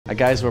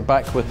Guys, we're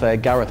back with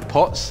Gareth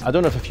Potts. I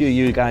don't know if a few of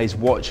you guys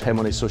watch him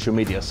on his social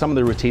media. Some of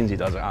the routines he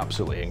does are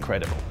absolutely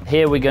incredible.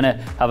 Here we're going to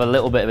have a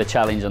little bit of a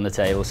challenge on the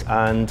tables.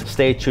 And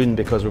stay tuned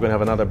because we're going to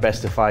have another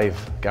best of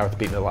 5. Gareth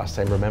beat me the last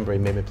time. Remember, he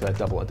made me play a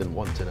double I didn't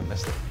want to and I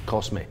missed it.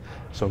 Cost me.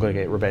 So I'm going to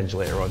get revenge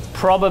later on.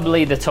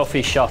 Probably the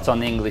toughest shot on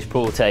the English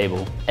pool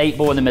table.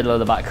 8-ball in the middle of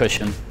the back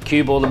cushion,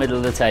 cue ball in the middle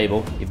of the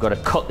table. You've got to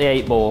cut the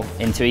 8-ball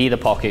into either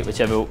pocket,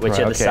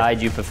 whichever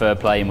side you prefer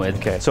playing with.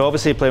 Okay. So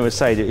obviously playing with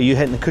side, are you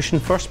hitting the cushion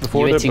first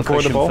before You're the hitting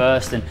cushion ball?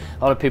 first, and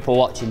a lot of people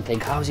watching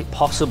think, how is it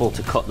possible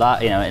to cut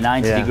that, at a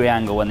 90-degree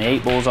angle when the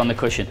 8-ball's on the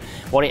cushion?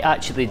 What it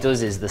actually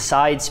does is the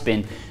side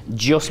spin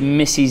just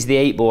misses the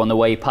 8-ball on the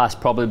way past,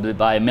 probably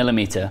by 1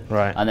 millimetre,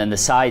 right? And then the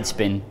side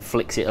spin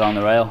flicks it along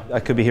the rail. I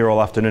could be here all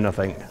afternoon, I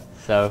think.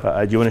 So,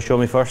 do you want to show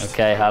me first?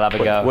 Okay, I'll have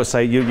a go. What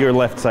side? Your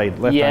left side,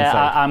 left-hand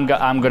side.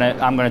 I'm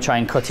gonna try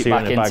and cut it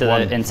back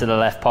into the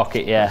left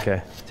pocket. Yeah.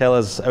 Okay. Tell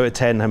us out of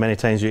 10 how many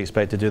times you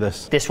expect to do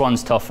this. This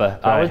one's tougher.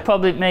 Right. I would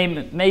probably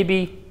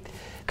maybe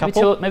 2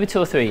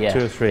 or 3. Yeah. 2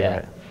 or 3. Yeah.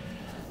 Right.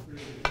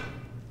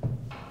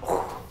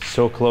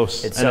 So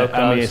close. It's so close.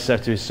 I mean, it's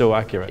have to be so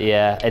accurate.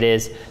 Yeah, it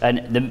is.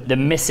 And the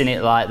missing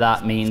it like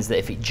that means that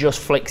if it just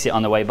flicks it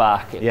on the way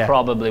back, it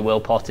probably will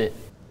pot it.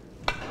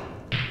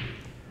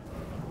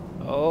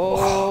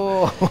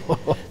 Oh.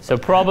 So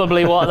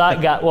probably what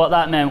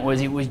that meant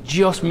was it was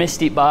just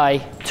missed it by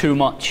too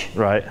much.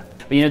 Right.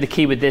 But the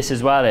key with this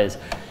as well is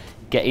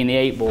getting the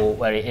 8-ball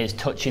where it is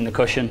touching the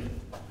cushion.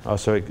 Oh,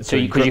 so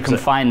because you can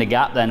find the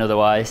gap then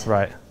otherwise.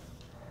 Right.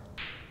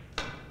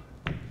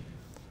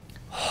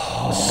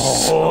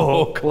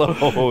 So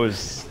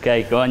close.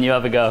 Okay, go on, you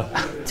have a go.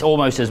 It's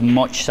almost as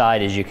much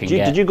side as you can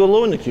get. Did you go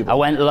low in the cube? I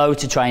went low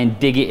to try and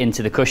dig it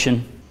into the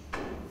cushion.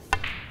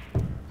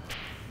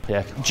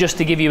 Yeah. Just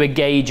to give you a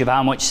gauge of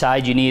how much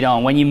side you need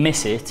on. When you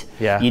miss it,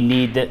 you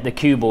need the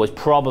cue ball is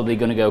probably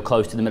going to go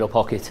close to the middle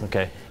pocket.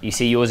 Okay. You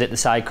see yours at the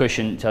side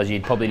cushion, tells you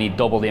you'd probably need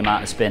double the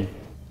amount of spin.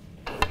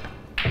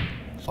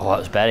 Oh, that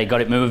was better.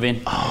 Got it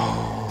moving.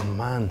 Oh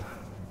man,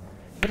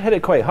 you hit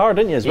it quite hard,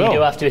 didn't you, as well? You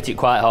do have to hit it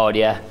quite hard,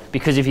 yeah.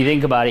 Because if you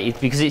think about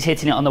it, because it's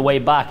hitting it on the way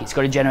back, it's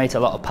got to generate a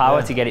lot of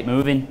power to get it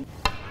moving.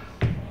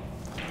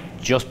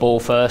 Just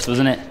ball first,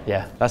 wasn't it?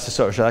 Yeah. That's the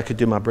sort of shot I could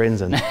do my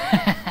brains in.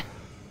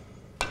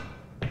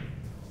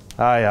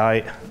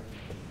 Aye.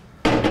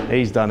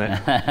 He's done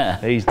it.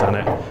 He's done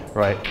it.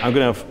 Right, I'm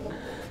going to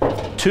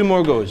have 2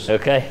 more goes.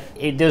 Okay.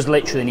 It does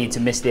literally need to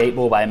miss the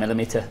 8-ball by 1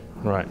 millimetre.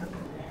 Right.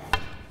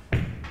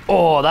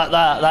 Oh,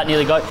 that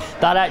nearly got it.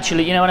 That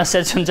actually, when I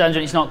said sometimes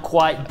when it's not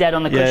quite dead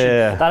on the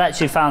cushion, that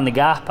actually found the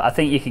gap. I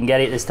think you can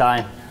get it this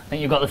time. I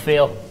think you've got the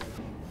feel.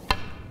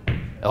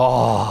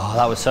 Oh,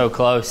 that was so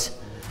close.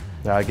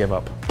 Yeah, I give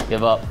up.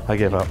 Give up. I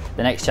give up.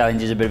 The next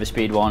challenge is a bit of a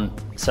speed one.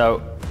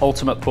 So,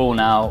 ultimate pool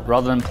now,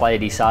 rather than play a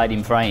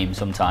deciding frame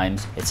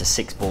sometimes, it's a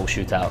 6-ball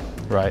shootout.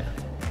 Right.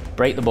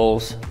 Break the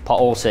balls, pot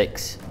all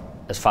 6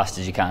 as fast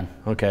as you can.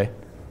 Okay.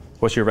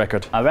 What's your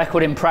record? My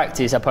record in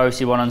practice, I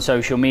posted one on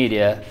social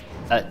media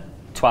at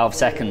 12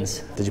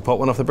 seconds. Did you pot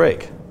one off the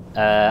break?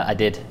 I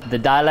did. The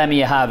dilemma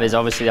you have is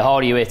obviously the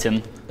harder you hit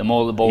them, the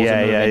more the balls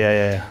are moving.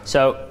 Yeah.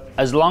 So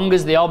as long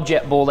as the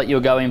object ball that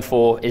you're going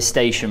for is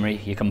stationary,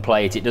 you can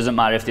play it. It doesn't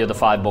matter if the other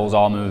 5 balls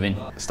are moving.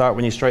 Start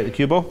when you strike the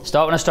cue ball?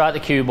 Start when I strike the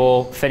cue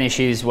ball,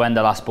 finishes when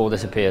the last ball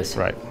disappears.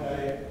 Right.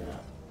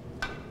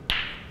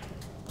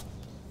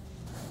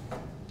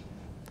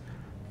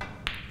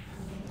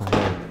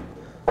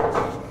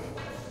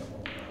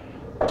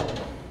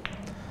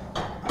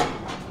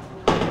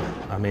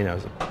 I mean, I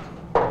was...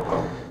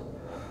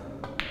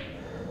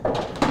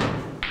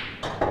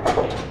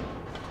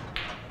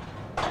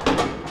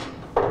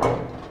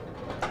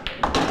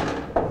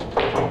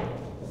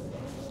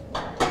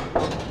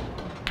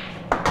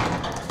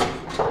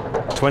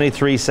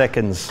 23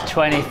 seconds.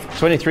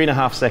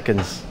 23.5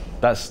 seconds.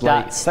 That's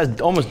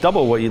almost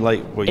double what you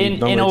normally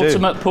do. In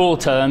ultimate pool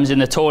terms, in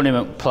the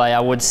tournament play,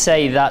 I would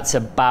say that's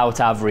about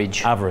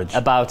average. Average.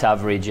 About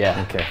average,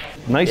 yeah. Okay.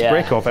 Nice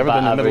break off.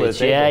 Everything in the middle of the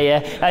table.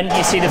 Yeah. And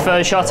you see the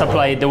first shot I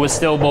played, there was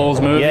still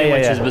balls moving,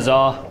 which is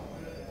bizarre.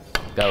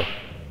 Go.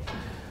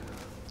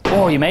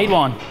 Oh, you made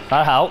one.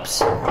 That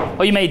helps.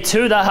 Oh, you made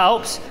 2. That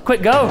helps.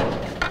 Quick, go.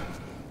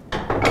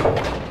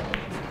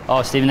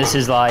 Oh, Stephen, this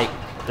is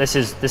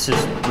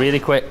really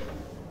quick.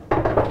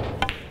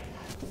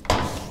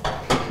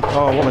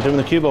 Oh, what am I doing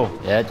with the cue ball?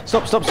 Yeah.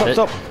 Stop.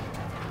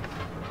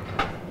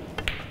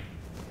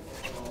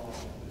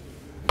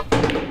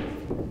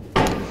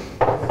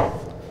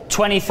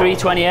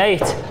 23-28.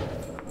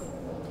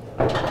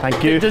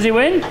 Thank you. Does he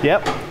win?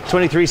 Yep.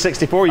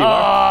 23.64 you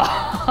are.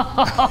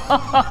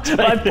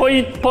 By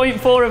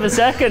 0.4 of a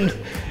second.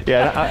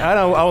 Yeah, I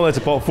know. I wanted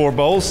to pot 4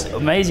 balls.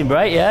 Amazing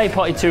break, yeah. He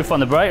potted 2 on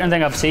the break. I don't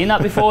think I've seen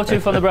that before,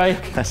 2 on the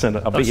break. Listen,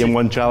 I beat you in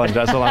 1 challenge.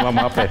 That's all. I'm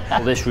happy.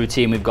 Well, this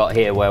routine we've got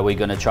here where we're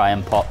going to try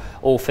and pot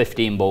all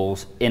 15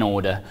 balls in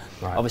order.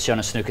 Right. Obviously on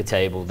a snooker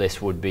table,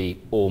 this would be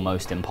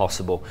almost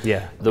impossible.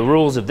 Yeah. The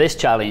rules of this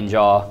challenge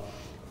are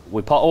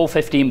we pot all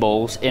 15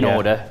 balls in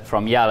order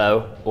from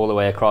yellow all the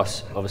way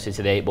across, obviously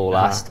to the 8-ball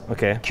last.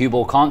 Okay. Cue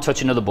ball can't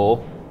touch another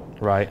ball.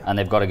 Right. And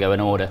they've got to go in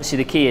order. See,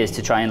 the key is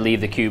to try and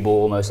leave the cue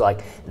ball almost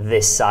like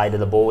this side of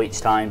the ball each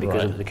time,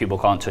 because the cue ball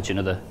can't touch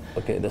another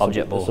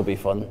object ball. This will be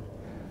fun.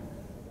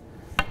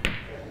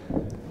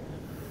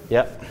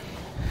 Yep.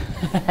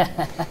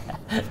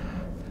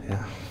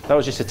 Yeah. That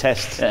was just a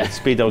test the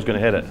speed I was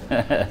going to hit it.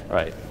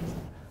 Right.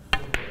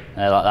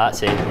 Like that,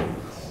 see?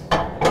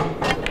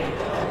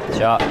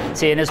 Sharp.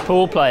 See, and as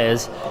pool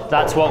players,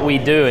 that's what we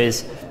do,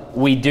 is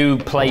we do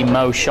play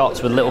most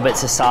shots with little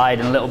bits of side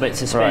and little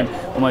bits of spin,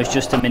 almost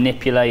just to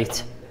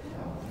manipulate.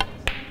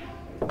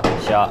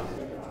 Sharp.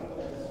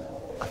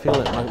 I feel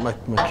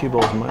like my cue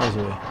ball's miles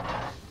away.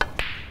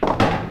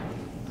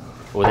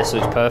 Oh, this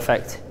looks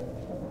perfect.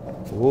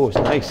 Oh, it's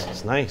nice,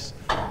 it's nice.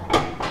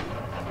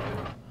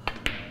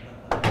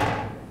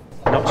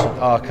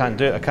 Oh, I can't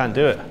do it, I can't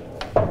do it.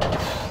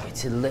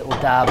 It's a little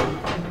dab.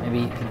 Maybe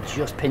you can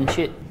just pinch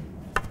it.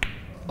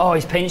 Oh,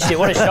 he's pinched it,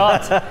 what a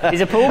shot.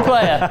 He's a pool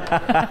player.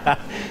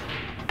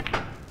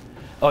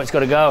 Oh, it's got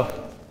to go.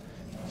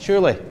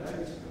 Surely.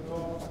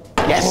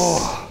 Yes.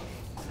 Oh.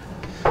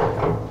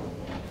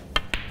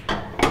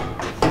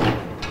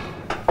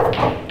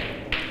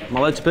 Am I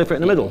allowed to play for it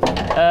in the middle?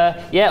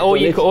 Yeah, or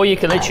you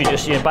can literally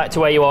just, back to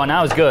where you are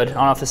now is good,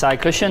 on off the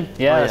side cushion.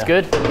 Yeah, that's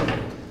good.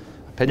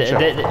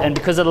 And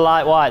because of the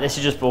light white, this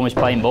is just almost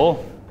plain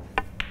ball.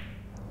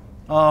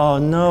 Oh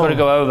no. Got to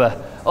go over.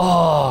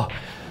 Oh,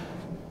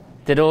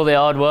 did all the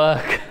hard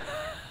work.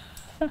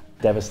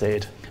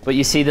 Devastated. But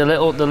you see the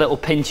little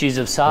pinches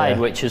of side,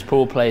 which as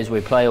pool players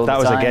we play all the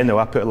time. That was again though,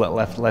 I put a little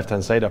left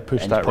hand side, I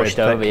pushed that pushed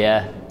over,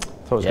 yeah.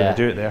 Thought I was going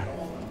to do it there.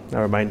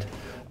 Never mind.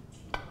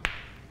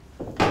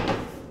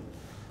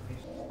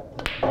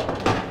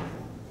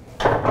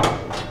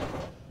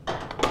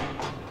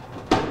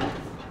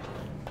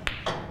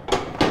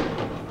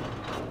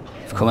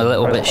 Come a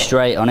little bit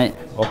straight on it.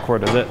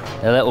 Awkward, is it?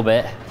 A little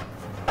bit.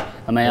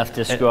 I may have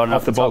to screw on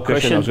off the ball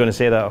cushion. I was going to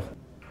say that.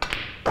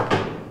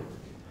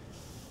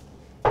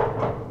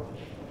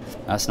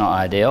 That's not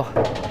ideal.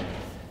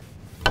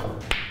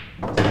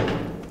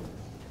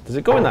 Does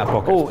it go in that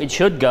pocket? Oh, it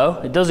should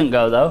go. It doesn't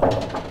go though.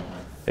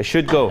 It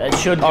should go. It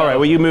should go. All right,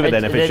 well you move it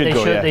then if it should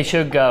go. They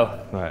should go.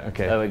 Right,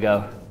 okay. There we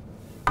go.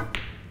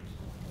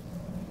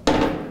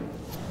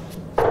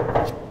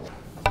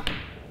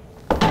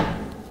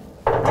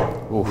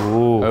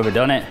 Ooh.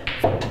 Overdone it.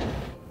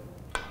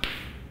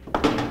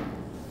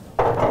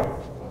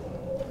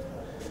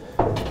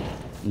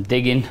 I'm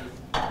digging.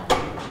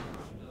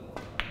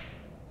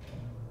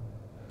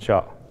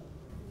 Shot.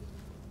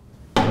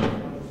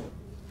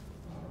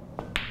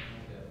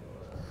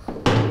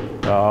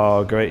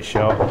 Oh, great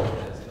shot.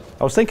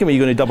 I was thinking, were you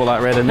going to double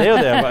that red and nail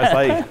there, but it's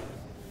like...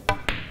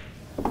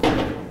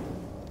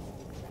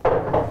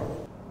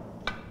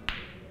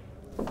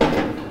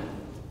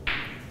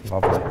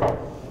 Lovely.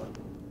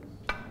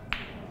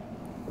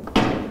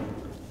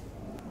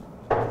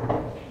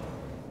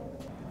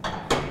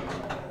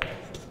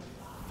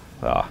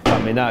 Oh,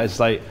 I mean, that is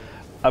like...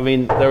 I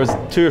mean, there was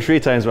 2 or 3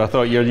 times where I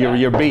thought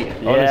you're beat.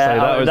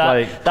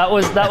 Honestly, that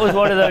was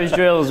one of those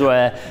drills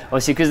where,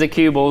 obviously, because the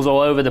cue ball's all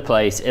over the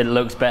place, it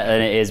looks better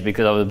than it is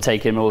because I was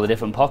taking all the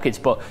different pockets.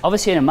 But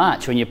obviously, in a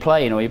match, when you're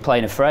playing or you're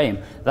playing a frame,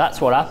 that's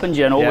what happens.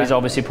 You don't always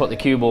obviously put the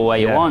cue ball where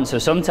you want. So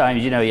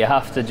sometimes, you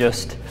have to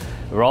just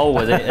roll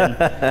with it. And,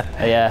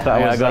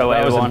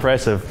 that was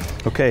impressive.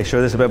 Okay,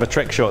 show this a bit of a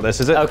trick shot.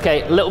 This is it.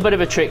 Okay, a little bit of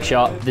a trick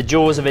shot. The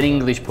jaws of an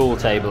English pool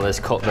table is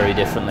cut very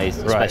differently,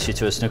 especially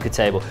to a snooker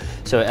table.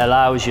 So it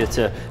allows you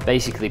to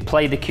basically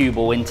play the cue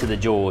ball into the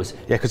jaws.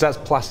 Yeah, because that's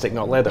plastic,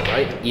 not leather,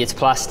 right? It's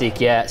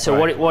plastic, yeah. So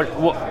what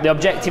the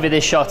objective of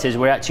this shot is,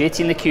 we're actually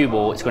hitting the cue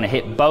ball. It's going to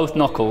hit both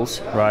knuckles.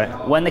 Right.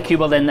 When the cue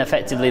ball then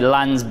effectively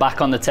lands back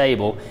on the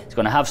table, it's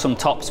going to have some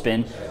top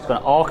spin. It's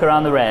going to arc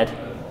around the red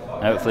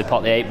and hopefully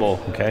pot the 8 ball.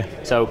 Okay.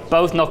 So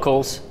both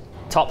knuckles.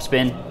 Top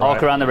spin,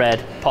 arc around the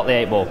red, pot the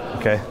 8 ball.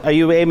 Okay. Are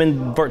you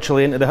aiming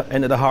virtually into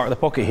the heart of the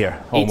pocket here?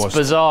 Almost. It's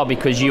bizarre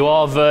because you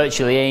are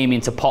virtually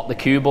aiming to pot the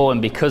cue ball,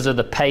 and because of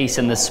the pace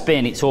and the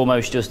spin, it's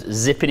almost just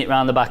zipping it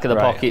around the back of the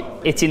pocket,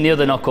 hitting the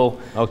other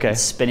knuckle, and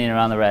spinning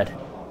around the red.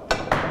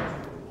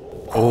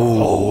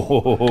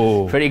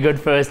 Oh. Pretty good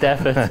first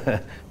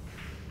effort.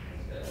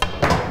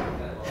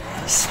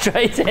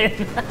 Straight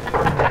in.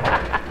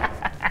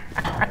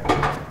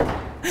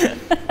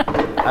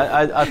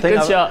 I think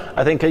good shot.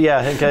 I think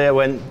I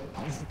went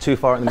too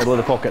far in the middle of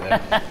the pocket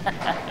there.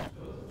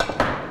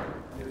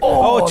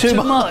 Oh, too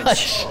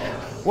much.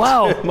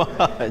 Wow. Too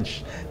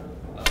much.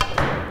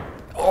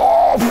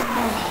 Oh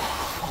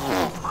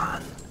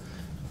man.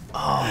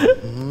 Oh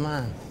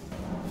man.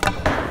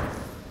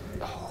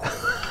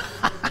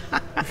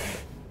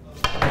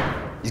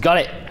 He's got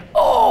it.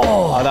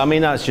 Oh. I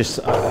mean, that's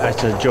just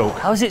that's a joke.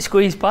 How's it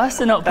squeezed past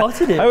and not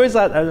potted it? How is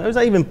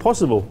that even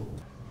possible?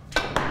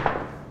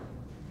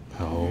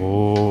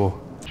 Oh.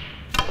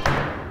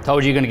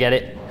 Told you you're going to get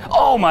it.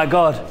 Oh my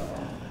God.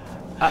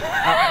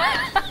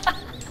 I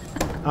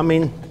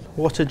mean,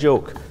 what a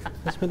joke.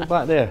 Let's put it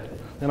back there.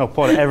 Then I'll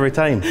pot it every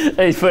time.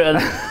 He's put it.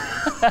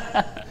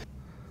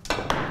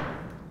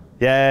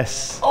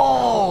 Yes.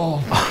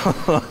 Oh.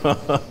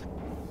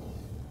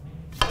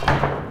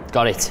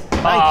 Got it.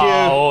 Thank you.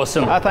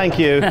 Awesome. Thank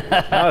you.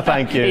 Oh,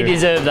 thank you. He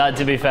deserved that,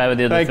 to be fair, with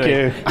the other three.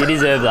 Thank you. You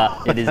deserve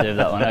that. You deserve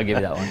that one. I'll give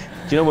you that one. Do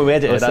you know when we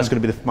edit it, that's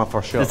going to be my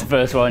first shot? That's the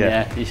first one,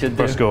 yeah. You should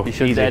First go. You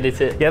should Easy.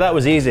 edit it. Yeah, that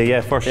was easy.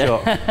 Yeah, first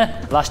shot.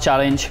 Last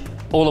challenge.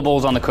 All the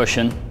balls on the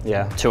cushion.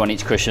 Yeah. 2 on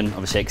each cushion,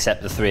 obviously,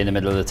 except the 3 in the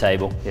middle of the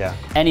table. Yeah.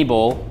 Any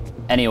ball,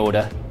 any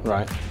order.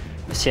 Right.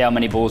 See how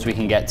many balls we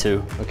can get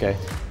to. Okay.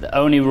 The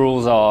only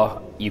rules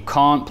are you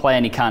can't play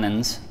any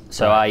cannons.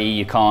 So, i.e.,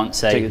 you can't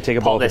say, take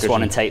a ball pop this cushion.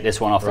 one and take this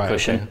one off the Right,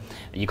 cushion.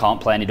 okay. You can't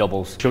play any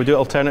doubles. Shall we do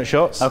alternate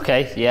shots?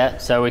 Okay, yeah,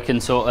 so we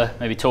can sort of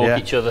maybe talk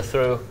each other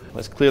through.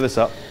 Let's clear this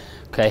up.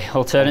 Okay,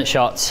 alternate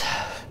shots.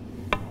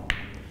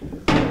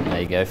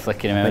 There you go,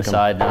 flicking him over the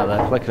side now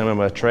there. Flicking him in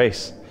with a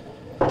trace.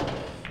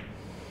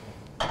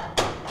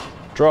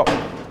 Drop.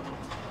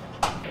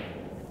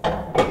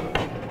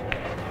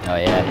 Oh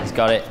yeah, he's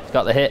got it. He's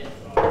got the hit.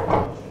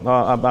 No,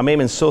 I'm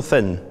aiming so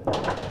thin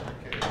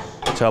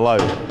to allow.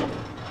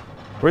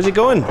 Where's he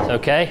going? It's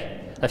okay.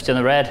 Left on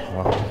the red.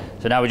 Oh.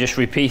 So now we just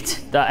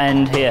repeat that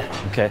end here.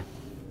 Okay.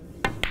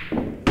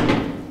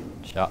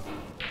 Shot.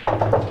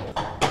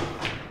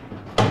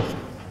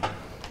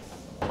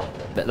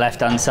 Bit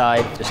left hand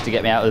side just to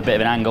get me out with a bit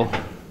of an angle.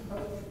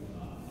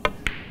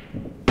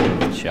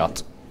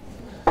 Shot.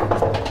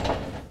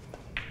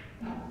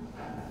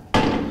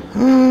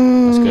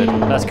 That's good.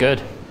 That's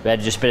good. Red,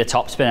 just a bit of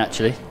top spin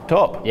actually.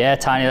 Top? Yeah,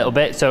 tiny little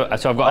bit. So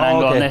I've got an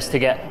angle on this to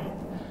get.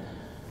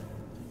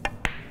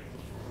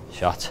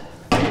 Shot.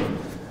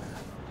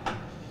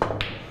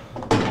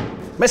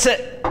 Miss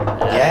it!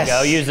 There you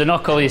go. Use the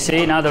knuckle, you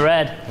see, now the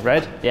red.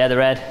 Red? Yeah, the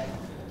red.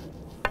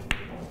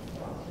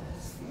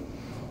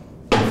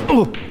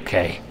 Ooh.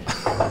 Okay.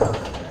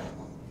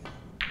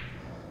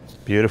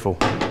 Beautiful.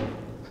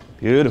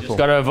 Beautiful. Just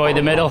got to avoid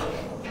the middle.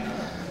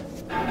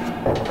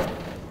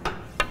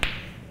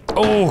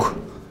 Oh!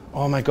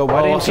 Oh my God,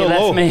 why did I aim so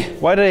low?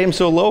 Why did I aim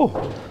so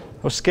low?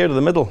 I was scared of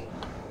the middle.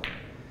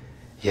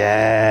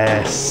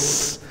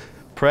 Yes!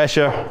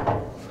 Pressure.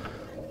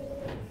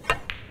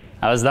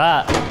 How's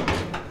that?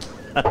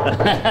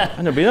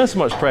 I've never been under so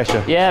much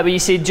pressure. Yeah, but you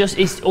see, just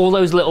it's all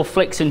those little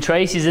flicks and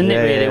traces, isn't it?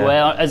 Really,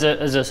 where I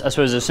suppose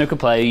as a snooker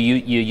player,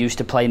 you're used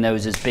to playing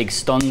those as big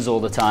stuns all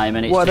the time,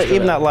 and it's well,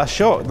 even that last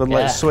shot,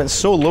 went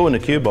so low in the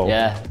cue ball.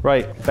 Yeah.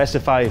 Right, best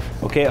of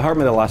 5. Okay, it hurt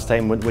me the last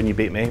time when you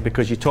beat me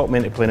because you taught me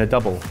into playing a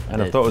double,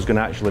 and I thought I was going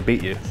to actually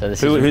beat you.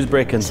 So who's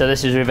breaking? So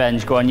this is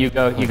revenge. Go on, you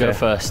go. You go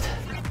first.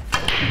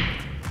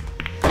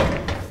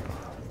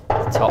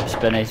 Top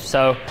spinny.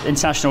 So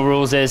international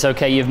rules is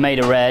okay. You've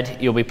made a red.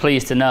 You'll be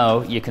pleased to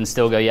know you can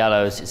still go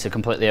yellows. It's a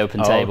completely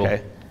open table.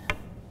 Okay.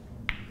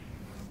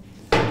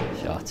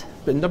 Shot.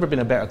 But never been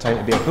a better time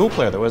to be a pool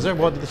player, though, is there?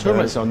 What are the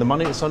tournaments on? The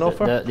money that's on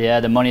offer?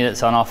 The money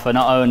that's on offer.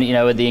 Not only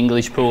with the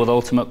English pool, the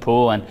Ultimate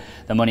Pool, and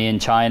the money in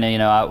China.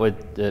 Out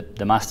with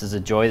the Masters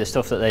of Joy, the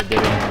stuff that they do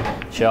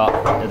in Sharp,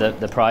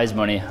 the prize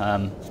money.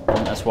 And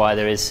that's why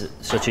there is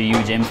such a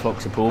huge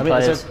influx of pool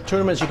players. Is there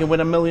tournaments you can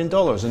win $1 million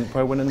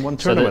by winning one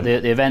tournament?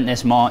 So the event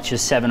this March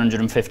is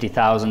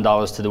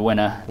 $750,000 to the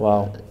winner.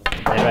 Wow.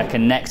 They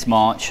reckon next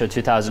March, so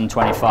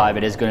 2025,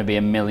 it is going to be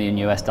 $1 million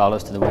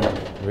to the winner.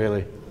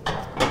 Really?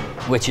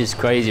 Which is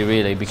crazy,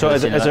 really.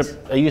 Because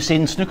are you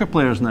seeing snooker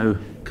players now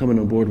coming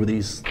on board with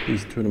these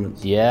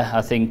tournaments? Yeah,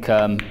 I think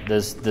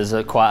there's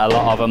quite a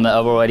lot of them that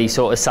have already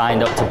sort of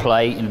signed up to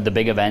play the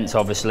big events.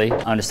 Obviously,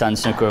 I understand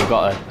snooker have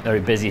got a very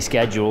busy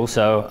schedule,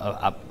 so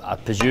I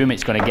presume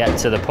it's going to get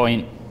to the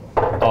point.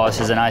 Oh,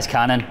 this is a nice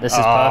cannon. This is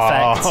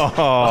perfect.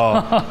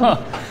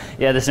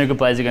 Yeah, the snooker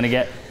players are going to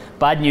get.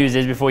 Bad news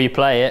is before you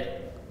play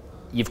it,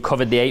 you've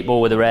covered the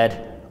 8-ball with a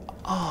red.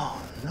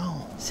 Oh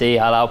no! See,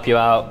 I'll help you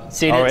out.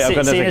 See,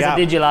 as I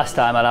did you last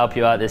time, I'll help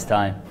you out this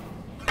time.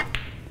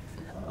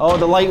 Oh,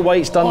 the light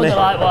white's done me. Oh, the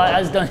light white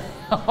has done.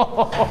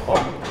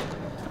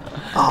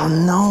 Oh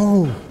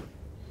no!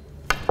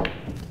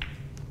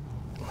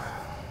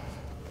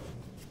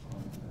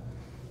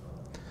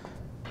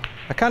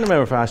 I can't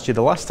remember if I asked you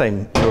the last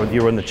time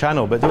you were on the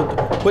channel, but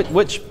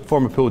which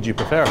form of pool do you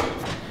prefer?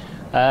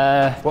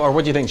 Or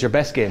what do you think is your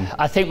best game?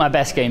 I think my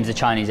best game is the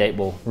Chinese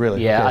 8-ball.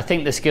 Really? Yeah, okay. I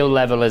think the skill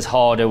level is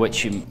harder,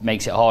 which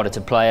makes it harder to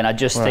play, and I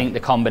just think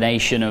the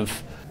combination of...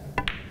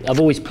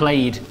 I've always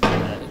played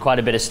quite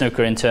a bit of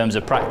snooker in terms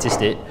of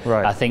practiced it.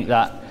 Right. I think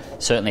that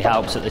certainly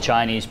helps at the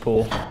Chinese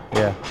pool.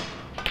 Yeah.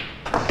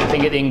 I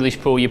think at the English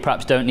pool you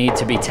perhaps don't need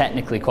to be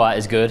technically quite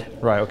as good.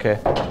 Right, okay.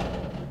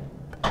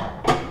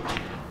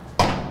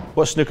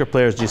 What snooker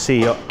players do you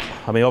see?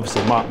 I mean,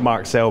 obviously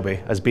Mark Selby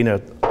has been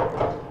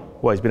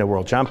he's been a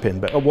world champion,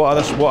 but what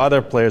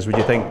other players would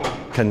you think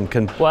can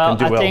do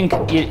well? I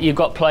think you've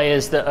got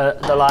players that are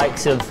the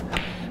likes of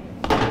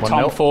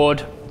Tom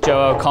Ford,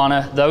 Joe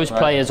O'Connor. Those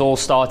players all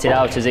started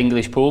out as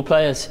English pool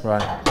players.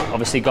 Right.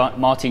 Obviously got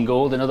Martin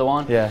Gould, another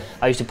one. Yeah.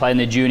 I used to play in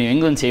the junior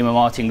England team with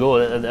Martin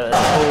Gould at the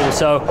pool.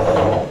 So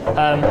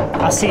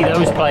I see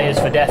those players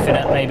for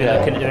definite maybe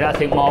looking at doing it. I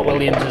think Mark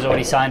Williams has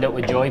already signed up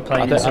with Joy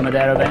playing in some of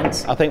their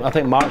events. I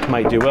think Mark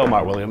might do well,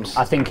 Mark Williams.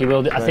 I think he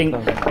will do. I think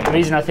the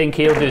reason I think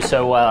he'll do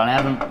so well, and I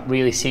haven't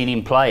really seen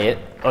him play it,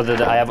 other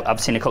than I've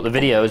seen a couple of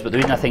videos, but the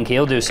reason I think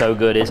he'll do so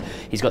good is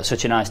he's got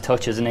such a nice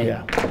touch, isn't he?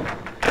 Yeah.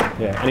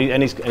 Yeah,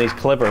 and he's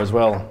clever as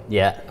well.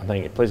 Yeah, I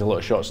think he plays a lot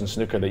of shots in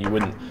snooker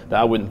that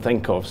I wouldn't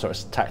think of, sort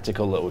of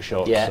tactical little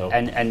shots. Yeah, so.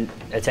 and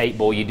at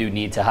 8-ball you do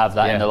need to have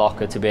that in the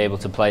locker to be able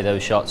to play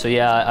those shots. So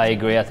yeah, I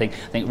agree. I think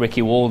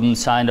Ricky Walden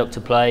signed up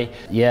to play.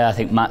 Yeah, I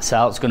think Matt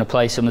Salt's going to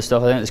play some of the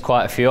stuff. I think there's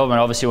quite a few of them.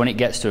 And obviously, when it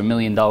gets to $1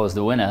 million,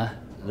 the winner,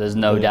 there's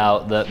no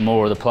doubt that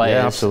more of the players.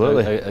 Yeah,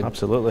 absolutely,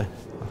 absolutely.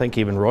 I think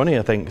even Ronnie,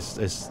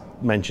 is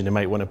mentioned he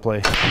might want to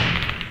play.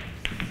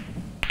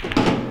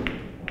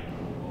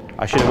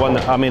 I should have won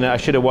that. I mean, I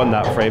should have won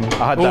that frame.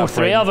 I had that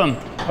frame. 3 of them.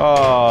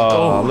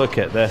 Oh, look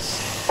at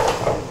this.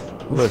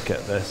 Look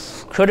at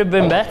this. Could have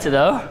been better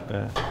though.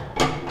 Yeah.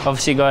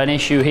 Obviously got an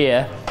issue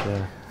here.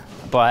 Yeah.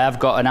 But I have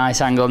got a nice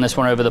angle on this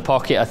one over the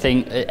pocket. I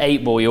think at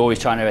 8-ball you're always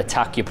trying to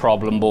attack your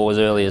problem ball as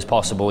early as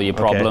possible, your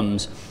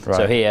problems. Right.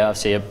 So here I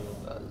see a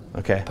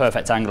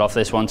perfect angle off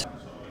this one.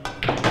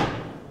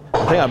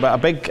 I think a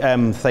big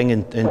thing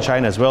in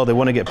China as well, they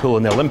want to get pool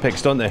in the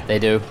Olympics, don't they? They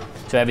do.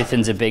 So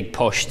everything's a big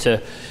push to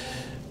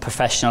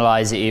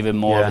professionalise it even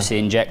more, obviously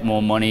inject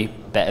more money,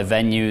 better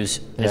venues,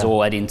 is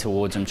all heading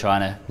towards them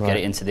trying to get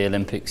it into the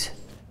Olympics.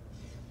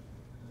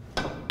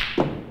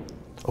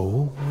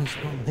 Oh,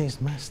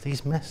 he's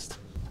missed.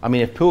 I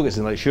mean, if pool gets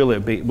in, like, surely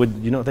would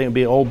you not think it'd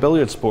be all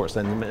billiard sports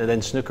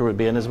then snooker would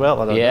be in as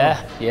well? I don't know.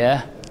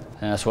 Yeah.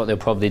 And that's what they'll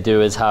probably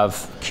do, is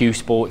have Q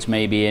sports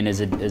maybe in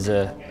as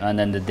a and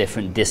then the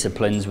different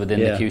disciplines within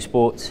the Q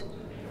sports.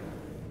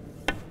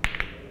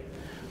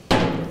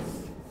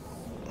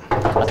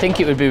 I think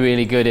it would be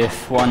really good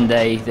if one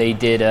day they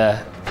did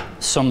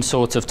some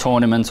sort of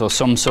tournament or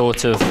some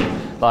sort of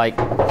like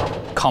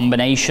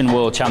combination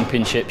world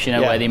championships, you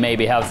know, where they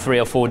maybe have 3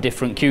 or 4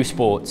 different Q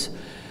sports,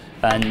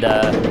 and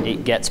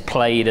it gets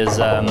played as.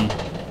 I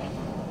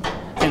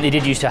think they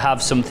did used to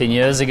have something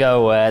years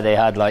ago where they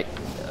had like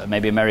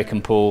maybe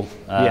American pool,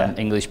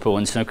 English pool,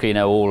 and snooker, you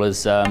know, all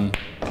as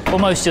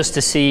almost just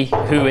to see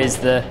who is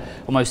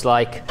almost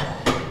like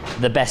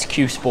the best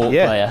Q sport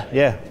player.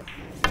 Yeah.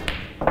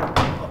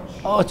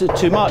 Oh,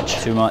 too much.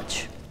 Too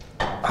much.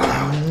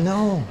 Oh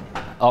no.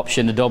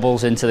 Option the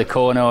doubles into the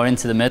corner or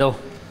into the middle.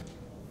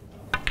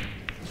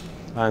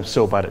 I'm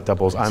so bad at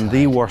doubles. I'm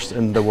the worst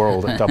in the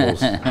world at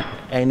doubles.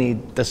 Any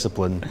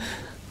discipline.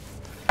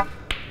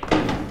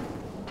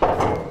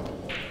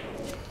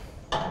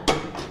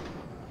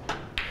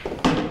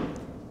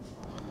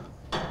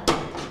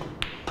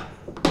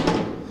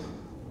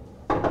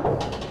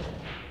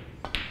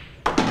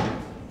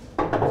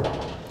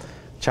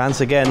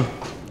 Chance again.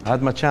 I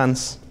had my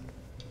chance.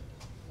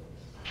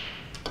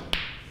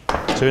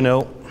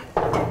 2-0.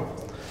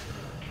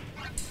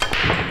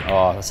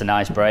 Oh, that's a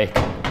nice break.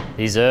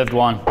 Deserved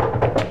one.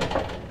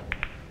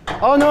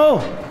 Oh no!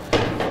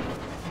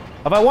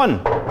 Have I won?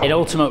 In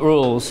Ultimate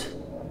Rules,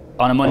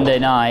 on a Monday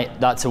night,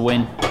 that's a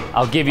win.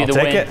 I'll give you the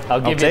win.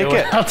 I'll take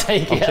it. I'll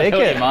take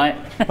it, mate.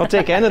 I'll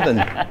take anything.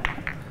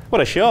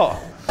 What a shot.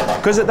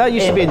 Because that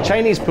used to be in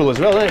Chinese pool as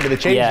well, didn't it? But they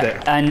changed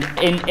it. And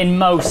in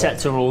most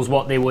sets of rules,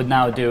 what they would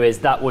now do is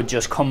that would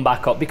just come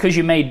back up. Because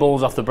you made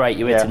balls off the break,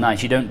 you hit them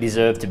nice, you don't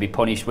deserve to be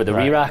punished with a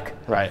re-rack.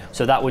 Right.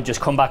 So that would just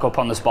come back up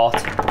on the spot.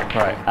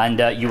 Right. And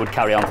you would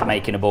carry on for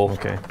making a ball.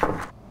 Okay.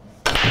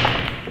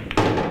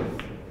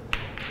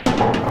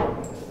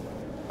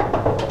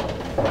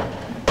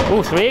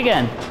 Oh, 3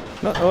 again.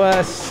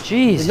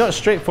 Jeez. It's not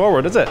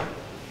straightforward, is it?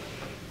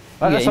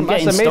 That's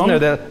amazing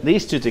now.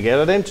 These two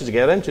together, them two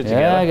together, them two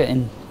together. Yeah,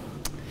 getting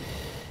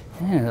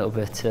a little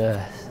bit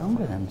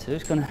stronger, them two.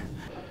 It's gonna.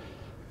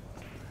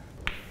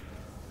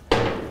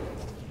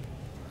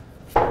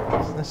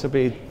 This will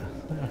be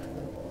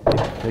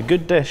a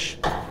good dish.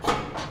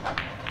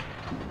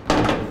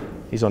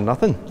 He's on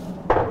nothing.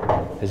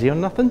 Is he on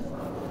nothing?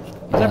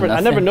 I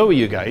never know with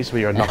you guys whether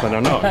you're on nothing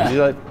or not.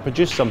 You like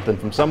produce something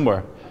from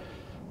somewhere.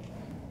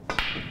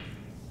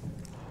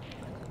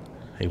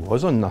 He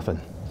was on nothing.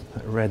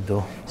 Red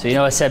though. So you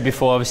know I said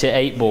before, obviously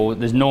at 8-ball,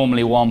 there's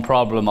normally one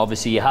problem.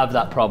 Obviously you have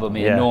that problem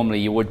here. Normally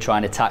you would try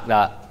and attack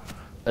that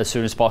as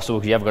soon as possible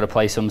because you have got to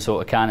play some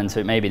sort of cannon. So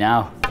it may be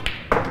now.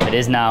 It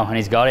is now, and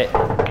he's got it.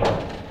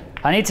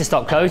 I need to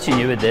stop coaching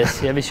you with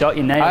this. Every shot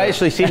you nail. I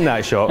actually seen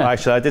that shot.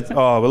 Actually, I did.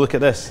 Oh, well, look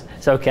at this.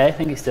 It's okay. I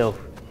think it's still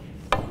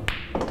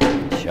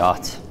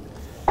shot.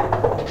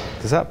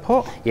 Does that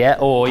pot? Yeah.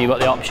 Or you got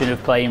the option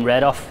of playing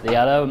red off the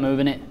yellow and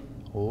moving it.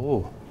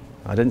 Oh,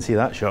 I didn't see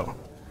that shot.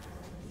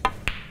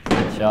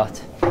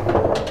 Shot.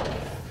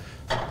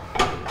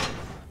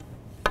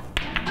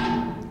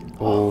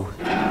 Oh.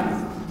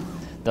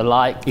 The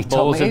light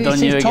balls have done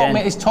you again.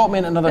 He's taught me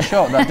another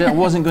shot that I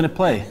wasn't going to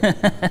play.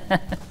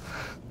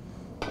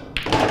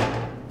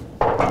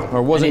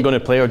 Or wasn't going to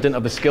play, or didn't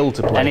have the skill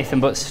to play. Anything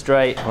but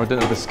straight. Or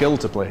didn't have the skill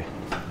to play.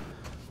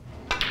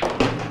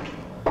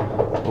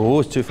 Oh,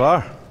 it's too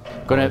far.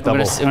 I'm going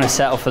to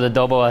settle for the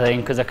double, I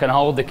think, because I can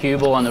hold the cue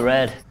ball on the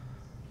red.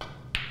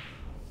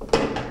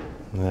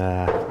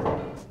 Nah,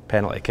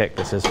 penalty kick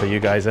this is for you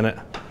guys, isn't it?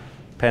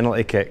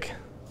 Penalty kick.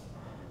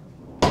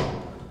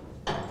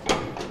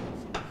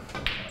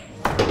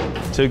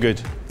 Too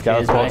good.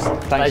 Gareth Potts,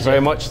 thanks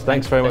very much.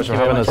 Thanks very much for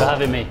having us. For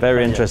having me.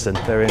 Very interesting.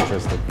 Very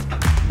interesting.